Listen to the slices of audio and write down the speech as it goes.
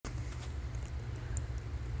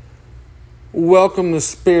Welcome to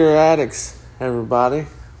Spear Addicts, everybody.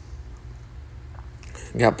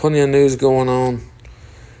 Got plenty of news going on.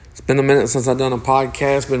 It's been a minute since I've done a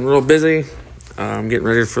podcast. Been real busy. I'm getting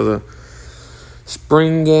ready for the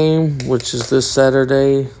spring game, which is this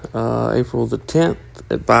Saturday, April the 10th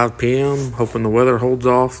at 5 p.m. Hoping the weather holds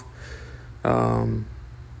off. There's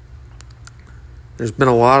been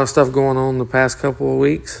a lot of stuff going on the past couple of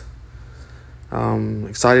weeks.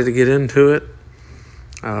 Excited to get into it.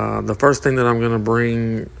 The first thing that I'm going to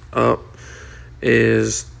bring up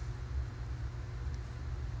is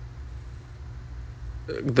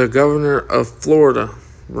the governor of Florida,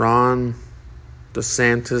 Ron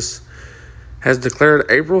DeSantis, has declared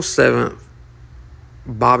April 7th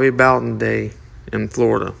Bobby Bowden Day in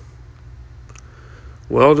Florida.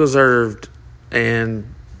 Well deserved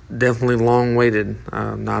and definitely long waited.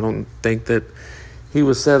 I don't think that he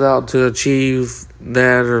was set out to achieve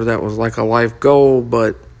that or that was like a life goal,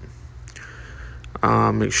 but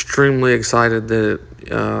I'm extremely excited that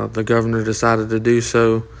the governor decided to do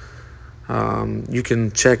so. You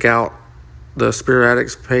can check out the Spear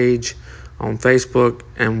Addicts page on Facebook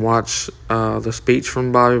and watch the speech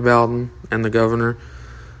from Bobby Bowden and the governor.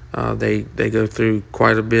 They go through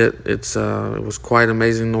quite a bit. It was quite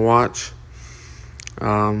amazing to watch.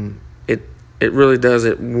 It really does.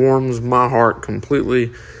 It warms my heart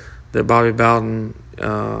completely that Bobby Bowden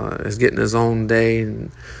is getting his own day.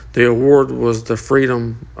 And the award was the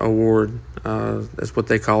Freedom Award. That's what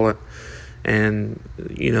they call it. And,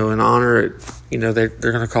 in honor, they're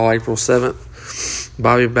going to call April 7th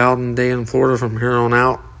Bobby Bowden Day in Florida from here on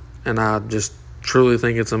out. And I just truly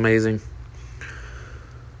think it's amazing.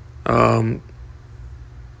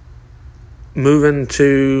 Moving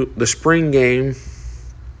to the spring game,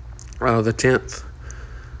 the 10th,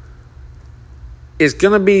 it's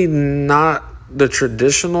going to be not the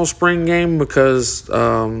traditional spring game because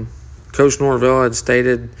Coach Norvell had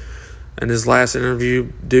stated in his last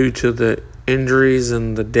interview, due to the injuries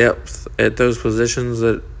and the depth at those positions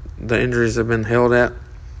that the injuries have been held at,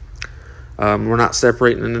 we're not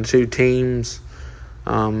separating into two teams.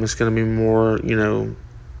 It's going to be more,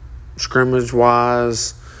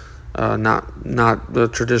 scrimmage-wise, not the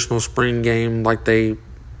traditional spring game like they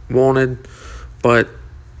wanted. But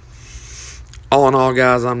all in all,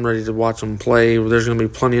 guys, I'm ready to watch them play. There's going to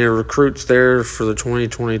be plenty of recruits there for the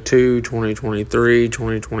 2022, 2023,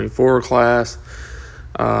 2024 class.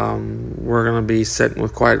 We're going to be sitting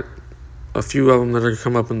with quite a few of them that are going to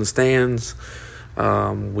come up in the stands.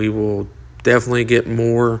 We will definitely get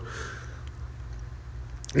more,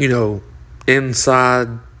 inside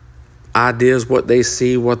ideas, what they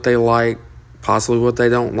see, what they like, possibly what they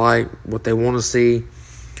don't like, what they want to see.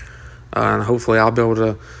 And hopefully I'll be able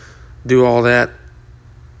to do all that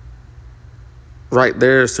right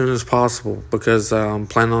there as soon as possible because I'm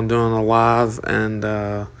planning on doing a live and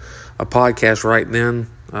a podcast right then.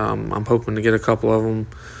 I'm hoping to get a couple of them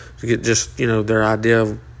to get just, their idea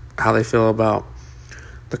of how they feel about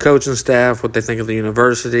the coaching staff, what they think of the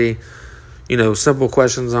university. Simple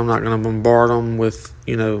questions. I'm not going to bombard them with,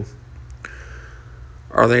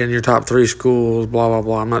 are they in your top 3 schools, blah, blah,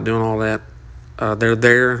 blah. I'm not doing all that. They're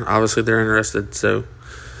there. Obviously, they're interested, so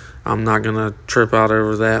I'm not going to trip out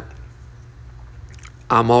over that.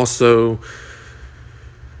 I'm also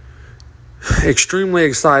extremely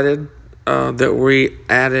excited that we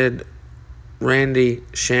added Randy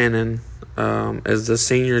Shannon as the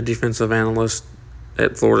senior defensive analyst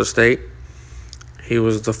at Florida State. He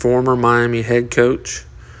was the former Miami head coach.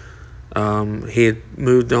 He had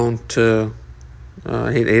moved on to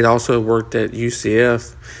he'd also worked at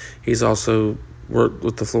UCF. He's also worked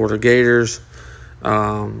with the Florida Gators.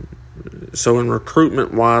 So in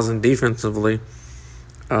recruitment-wise and defensively,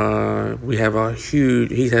 he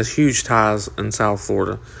has huge ties in South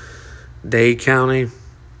Florida. Dade County,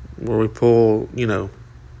 where we pull, the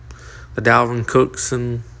Dalvin Cooks,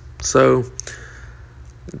 and so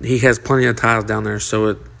he has plenty of ties down there.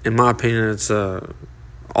 So in my opinion, it's a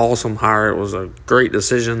awesome hire. It was a great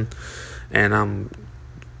decision, and I'm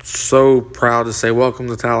so proud to say welcome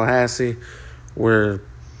to Tallahassee.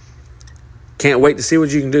 Can't wait to see what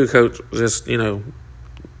you can do, Coach. Just,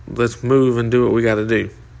 let's move and do what we got to do.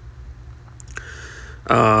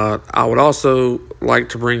 I would also like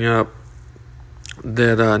to bring up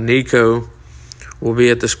that Nico will be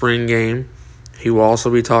at the spring game. He will also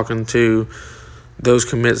be talking to those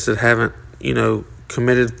commits that haven't,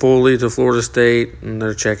 committed fully to Florida State and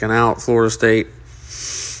they're checking out Florida State.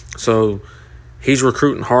 So he's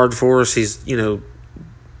recruiting hard for us. He's,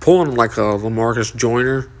 pulling like a LaMarcus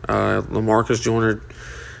Joyner. LaMarcus Joyner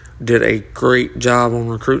did a great job on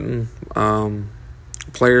recruiting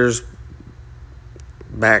players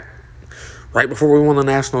back right before we won the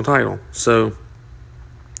national title. So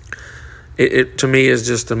it to me is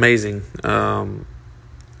just amazing.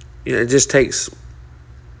 It just takes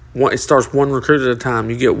one. It starts one recruit at a time.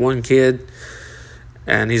 You get one kid,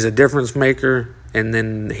 and he's a difference maker, and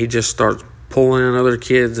then he just starts pulling in other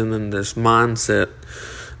kids, and then this mindset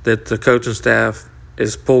that the coaching staff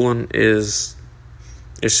is pulling it's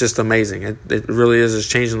just amazing. It really is. It's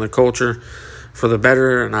changing the culture for the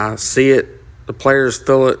better, and I see it. The players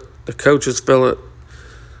feel it. The coaches feel it.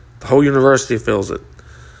 The whole university feels it.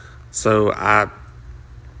 So I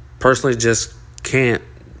personally just can't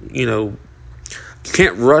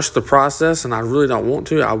rush the process, and I really don't want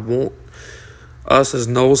to. I want us as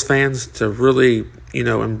Noles fans to really,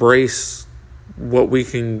 embrace what we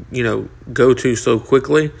can, go to so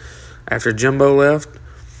quickly after Jimbo left,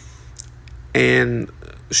 and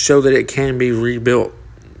show that it can be rebuilt,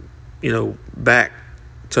 back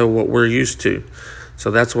to what we're used to. So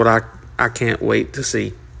that's what I can't wait to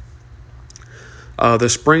see. The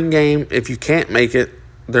spring game, if you can't make it,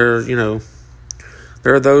 there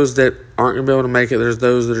are those that aren't going to be able to make it. There's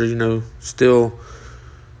those that are, still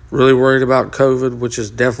really worried about COVID, which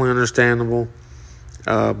is definitely understandable.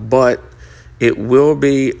 But it will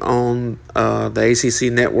be on the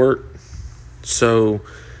ACC network. So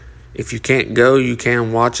if you can't go, you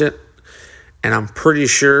can watch it. And I'm pretty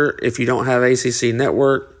sure if you don't have ACC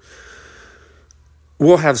network,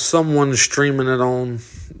 we'll have someone streaming it on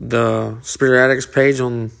the Spirit Addicts page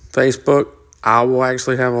on Facebook. I will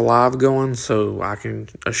actually have a live going, so I can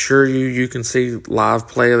assure you can see live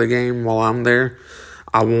play of the game while I'm there.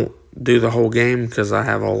 I won't do the whole game because I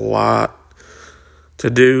have a lot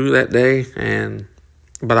to do that day,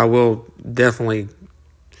 but I will definitely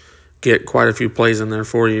get quite a few plays in there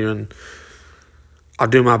for you, and I'll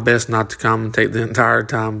do my best not to commentate the entire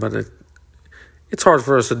time, but it's hard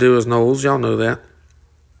for us to do as Noles. Y'all know that.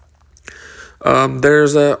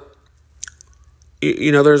 There's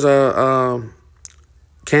a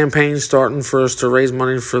campaign starting for us to raise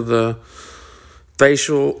money for the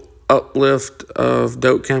facial uplift of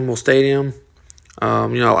Doak Campbell Stadium.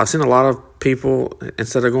 I've seen a lot of people,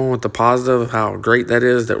 instead of going with the positive, how great that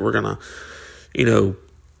is that we're going to,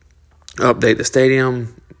 update the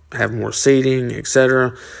stadium, have more seating,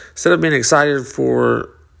 etc. Instead of being excited for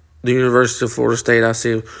the University of Florida State, I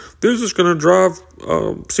see this is going to drive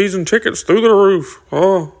season tickets through the roof.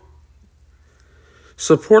 Oh,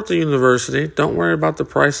 support the university. Don't worry about the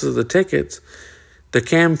prices of the tickets. The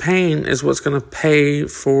campaign is what's going to pay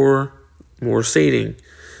for more seating.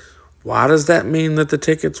 Why does that mean that the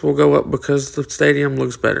tickets will go up because the stadium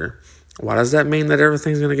looks better? Why does that mean that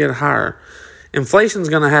everything's going to get higher? Inflation's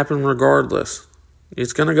going to happen regardless.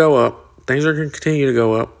 It's going to go up. Things are going to continue to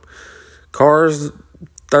go up. Cars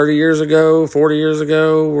 30 years ago, 40 years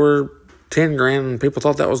ago were $10,000, and people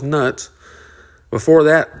thought that was nuts. Before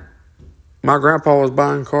that, my grandpa was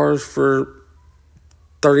buying cars for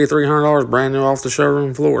 $3,300 brand new off the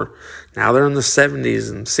showroom floor. Now they're in the 70s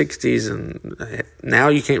and 60s, and now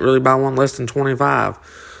you can't really buy one less than $25,000.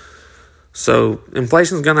 So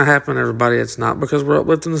inflation's going to happen, everybody. It's not because we're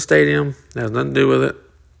uplifting the stadium. It has nothing to do with it.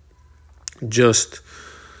 Just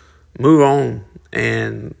move on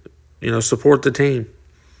and, support the team.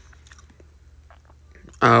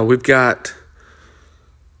 We've got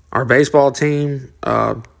our baseball team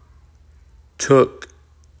took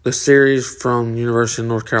the series from University of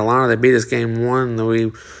North Carolina. They beat us game 1, and then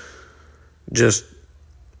we just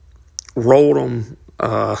rolled them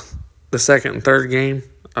the second and third game.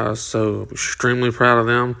 So extremely proud of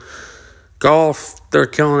them. Golf, they're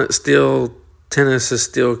killing it still. Tennis is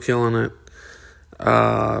still killing it.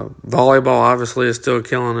 Volleyball obviously is still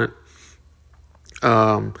killing it.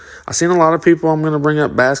 I've seen a lot of people. I'm going to bring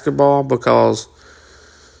up basketball because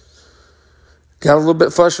got a little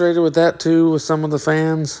bit frustrated with that too, with some of the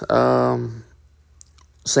fans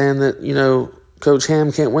saying that, Coach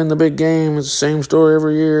Ham can't win the big game. It's the same story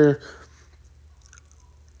every year.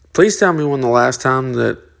 Please tell me when the last time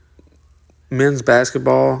that men's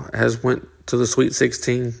basketball has went to the Sweet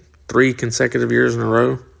 16 3 consecutive years in a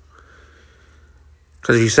row.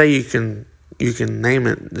 Because if you say you can name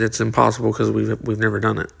it, it's impossible because we've never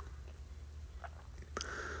done it.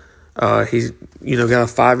 He's got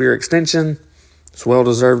a 5-year extension. It's well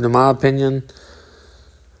deserved in my opinion.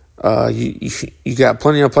 You got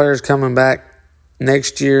plenty of players coming back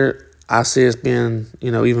next year. I see us being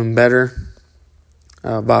even better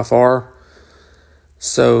by far.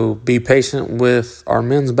 So be patient with our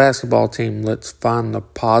men's basketball team. Let's find the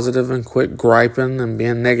positive and quit griping and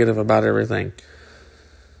being negative about everything.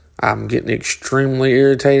 I'm getting extremely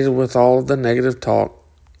irritated with all of the negative talk.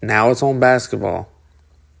 Now it's on basketball.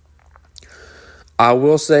 I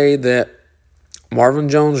will say that Marvin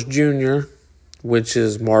Jones Jr., which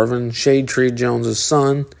is Marvin Shadetree Jones'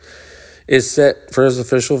 son, is set for his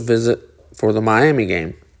official visit for the Miami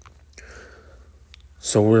game.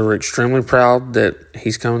 So we're extremely proud that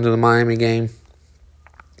he's coming to the Miami game.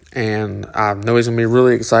 And I know he's going to be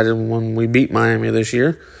really excited when we beat Miami this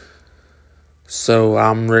year. So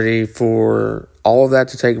I'm ready for all of that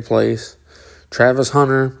to take place. Travis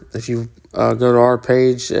Hunter, if you go to our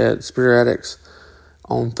page at Spirit Addicts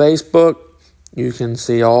on Facebook, you can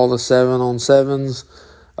see all the 7-on-7s.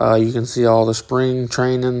 You can see all the spring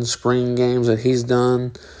training, spring games that he's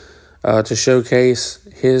done to showcase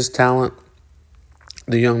his talent.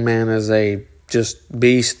 The young man is a just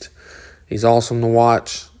beast. He's awesome to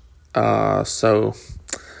watch. So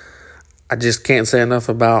I just can't say enough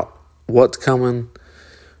about what's coming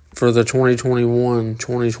for the 2021,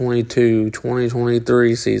 2022,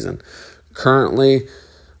 2023 season. Currently,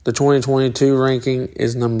 the 2022 ranking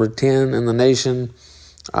is number 10 in the nation.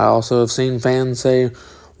 I also have seen fans say,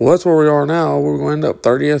 well, that's where we are now. We're going to end up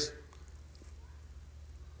 30th.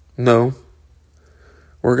 No.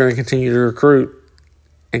 We're going to continue to recruit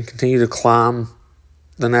and continue to climb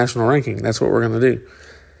the national ranking. That's what we're going to do.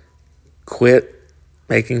 Quit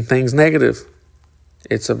making things negative.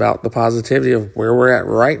 It's about the positivity of where we're at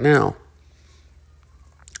right now.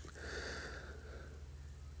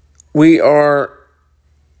 We are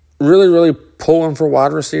really, really pulling for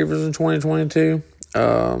wide receivers in 2022.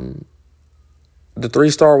 The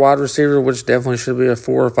 3-star wide receiver, which definitely should be a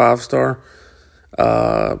 4 or 5-star,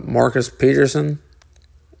 Marcus Peterson.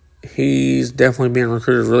 He's definitely being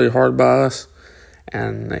recruited really hard by us,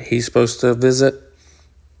 and he's supposed to visit.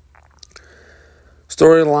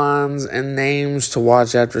 Storylines and names to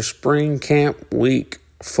watch after spring camp week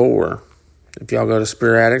 4. If y'all go to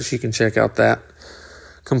Spirit Addicts, you can check out that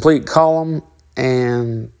complete column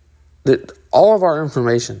and all of our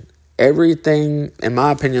information. Everything, in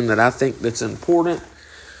my opinion, that I think that's important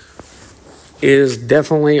is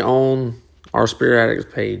definitely on our Spirit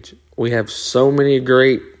Addicts page. We have so many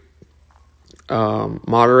great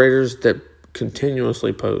moderators that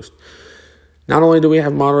continuously post. Not only do we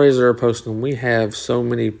have moderators that are posting, we have so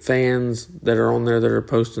many fans that are on there that are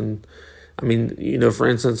posting. I mean, for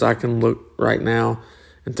instance, I can look right now.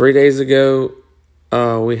 And 3 days ago,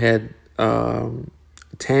 we had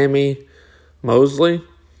Tammy Mosley.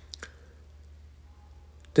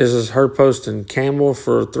 This is her posting Campbell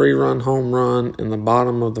for a 3-run home run in the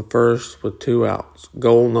bottom of the first with 2 outs.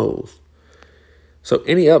 Goal Knowles. So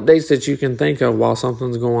any updates that you can think of while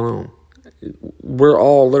something's going on, we're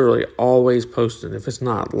all literally always posting. If it's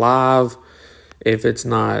not live, if it's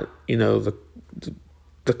not, the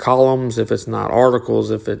columns, if it's not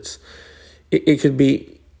articles, if it could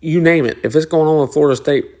be, you name it. If it's going on with Florida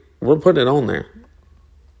State, we're putting it on there.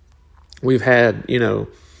 We've had,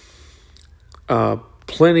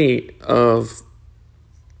 plenty of,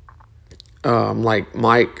 like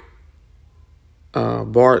Mike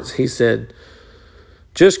Bartz, he said,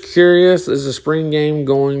 just curious, is the spring game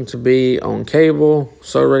going to be on cable?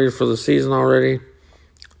 So ready for the season already?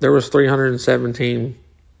 There was 317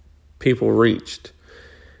 people reached.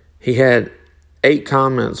 He had 8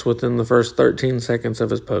 comments within the first 13 seconds of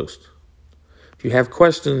his post. If you have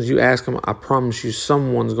questions, you ask them. I promise you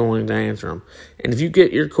someone's going to answer them. And if you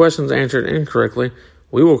get your questions answered incorrectly,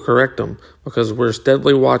 we will correct them because we're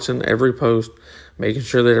steadily watching every post, making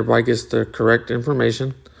sure that everybody gets the correct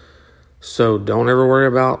information. So don't ever worry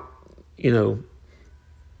about, you're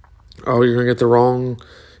going to get the wrong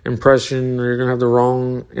impression or you're going to have the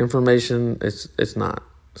wrong information. It's not.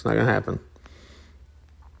 It's not going to happen.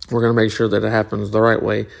 We're going to make sure that it happens the right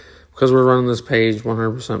way because we're running this page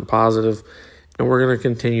 100% positive, and we're going to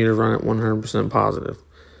continue to run it 100% positive.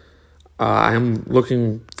 I am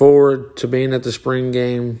looking forward to being at the spring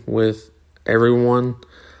game with everyone.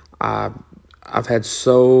 I've had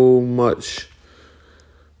so much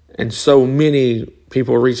and so many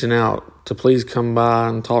people reaching out to please come by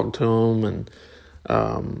and talk to them.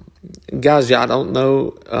 And guys, I don't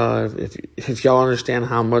know if y'all understand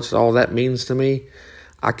how much all that means to me.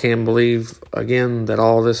 I can't believe, again, that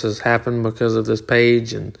all this has happened because of this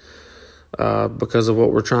page and because of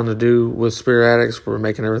what we're trying to do with Spirit Addicts. We're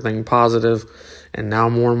making everything positive, and now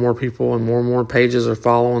more and more people and more pages are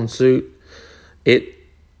following suit. It's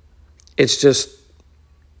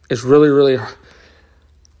really, really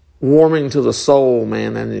warming to the soul,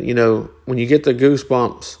 man. And, when you get the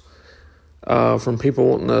goosebumps from people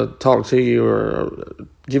wanting to talk to you or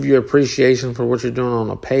give you appreciation for what you're doing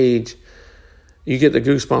on a page, you get the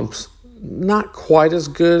goosebumps. Not quite as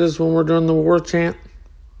good as when we're doing the war chant,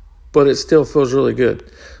 but it still feels really good.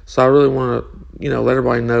 So I really want to, let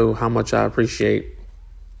everybody know how much I appreciate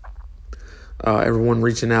everyone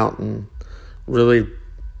reaching out and really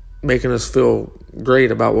making us feel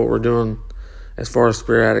great about what we're doing as far as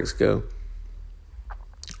Spirit Addicts go.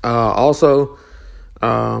 Also,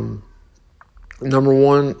 number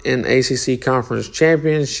one in ACC Conference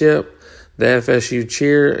Championship, the FSU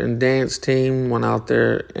cheer and dance team went out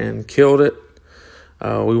there and killed it.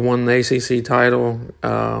 We won the ACC title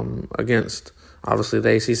against, obviously,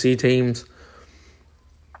 the ACC teams.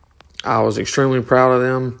 I was extremely proud of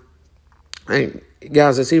them. And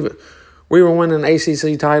guys, we were winning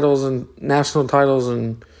ACC titles and national titles,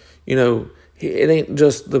 and it ain't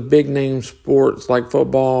just the big name sports like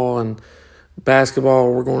football and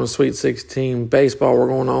basketball. We're going to Sweet 16. Baseball, we're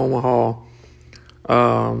going to Omaha.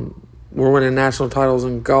 We're winning national titles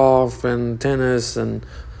in golf and tennis and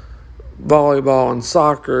volleyball and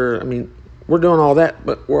soccer. I mean, we're doing all that,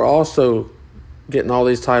 but we're also getting all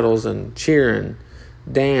these titles in cheering,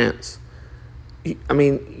 dance. I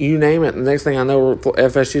mean, you name it. The next thing I know,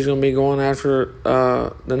 FSU is going to be going after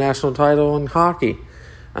the national title in hockey.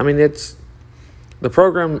 I mean, it's the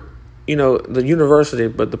program, the university,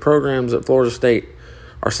 but the programs at Florida State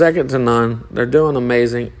are second to none. They're doing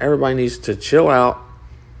amazing. Everybody needs to chill out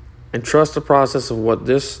and trust the process of what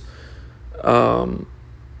this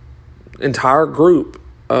entire group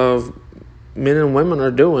of men and women are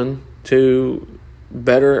doing to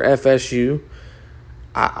better FSU.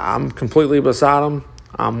 I'm completely beside them.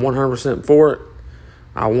 I'm 100% for it.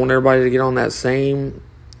 I want everybody to get on that same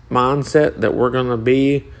mindset that we're going to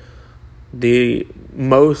be the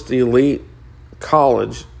most elite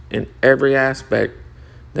college in every aspect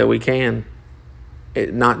that we can.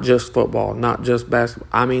 Not just football, not just basketball.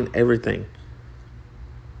 I mean everything.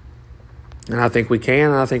 And I think we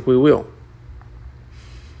can, and I think we will.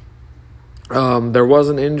 There was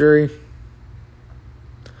an injury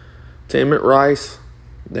to Emmett Rice.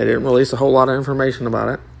 They didn't release a whole lot of information about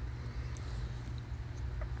it,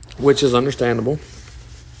 which is understandable.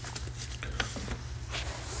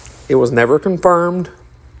 It was never confirmed,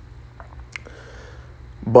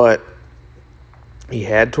 but he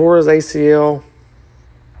had tore his ACL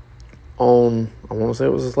on, I want to say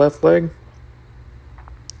it was his left leg,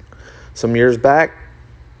 some years back,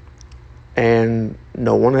 and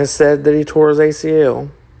no one has said that he tore his ACL,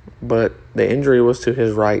 but the injury was to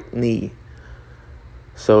his right knee.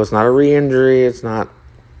 So it's not a re-injury. It's not,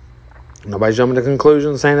 nobody's jumping to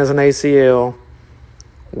conclusions saying it's an ACL.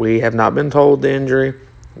 We have not been told the injury.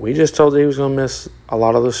 We just told that he was going to miss a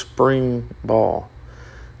lot of the spring ball.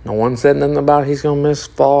 No one said nothing about he's going to miss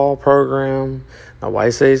fall program.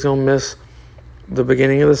 Nobody said he's going to miss the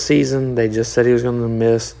beginning of the season. They just said he was going to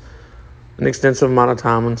miss an extensive amount of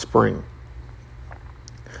time in spring.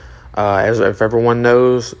 As if everyone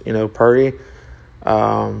knows, Purdy,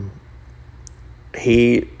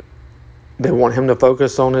 they want him to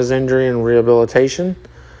focus on his injury and rehabilitation,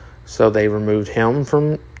 so they removed him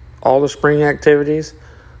from all the spring activities.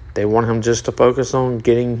 They want him just to focus on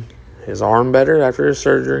getting his arm better after his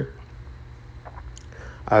surgery.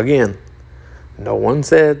 Again, no one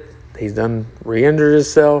said he's done re-injured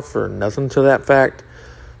himself or nothing to that fact.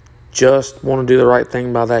 Just want to do the right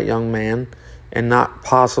thing by that young man and not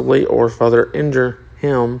possibly or further injure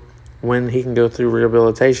him when he can go through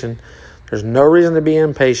rehabilitation. There's no reason to be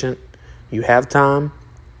impatient. You have time.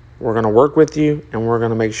 We're going to work with you, and we're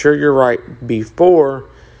going to make sure you're right before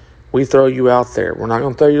we throw you out there. We're not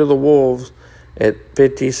going to throw you to the wolves at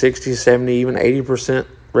 50, 60, 70, even 80%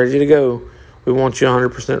 ready to go. We want you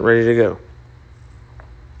 100% ready to go.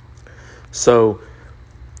 So,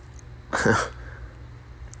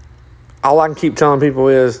 all I can keep telling people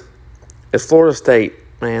is, it's Florida State,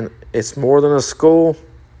 man. It's more than a school.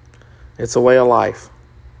 It's a way of life.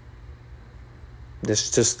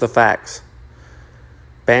 It's just the facts.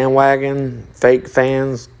 Bandwagon, fake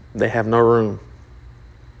fans, they have no room.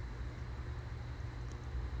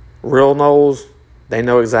 Real Noles, they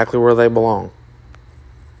know exactly where they belong.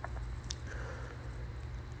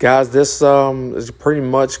 Guys, this is pretty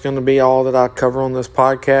much going to be all that I cover on this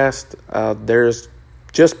podcast. There's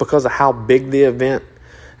just because of how big the event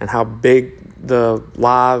and how big the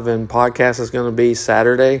live and podcast is going to be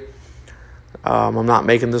Saturday. I'm not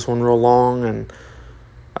making this one real long, and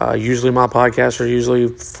usually my podcasts are usually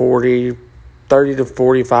 30 to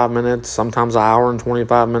 45 minutes, sometimes an hour and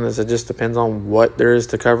 25 minutes. It just depends on what there is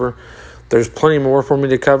to cover. There's plenty more for me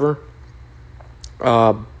to cover,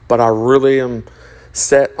 but I really am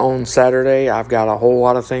set on Saturday. I've got a whole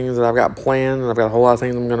lot of things that I've got planned, and I've got a whole lot of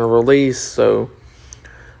things I'm going to release, so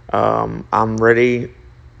I'm ready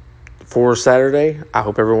for Saturday. I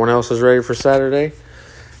hope everyone else is ready for Saturday.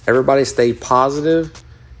 Everybody stay positive,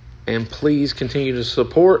 and please continue to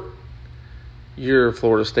support your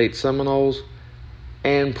Florida State Seminoles.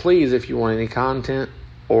 And please, if you want any content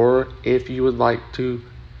or if you would like to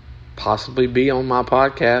possibly be on my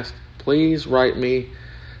podcast, please write me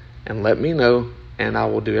and let me know, and I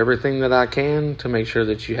will do everything that I can to make sure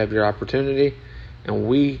that you have your opportunity, and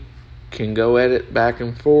we can go at it back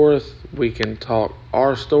and forth. We can talk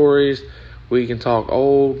our stories, we can talk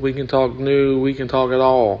old, we can talk new, we can talk it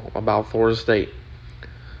all about Florida State.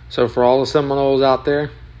 So for all the Seminoles out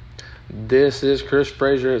there, this is Chris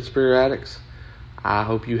Frazier at Spirit Addicts. I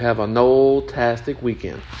hope you have a Noel-tastic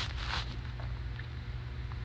weekend.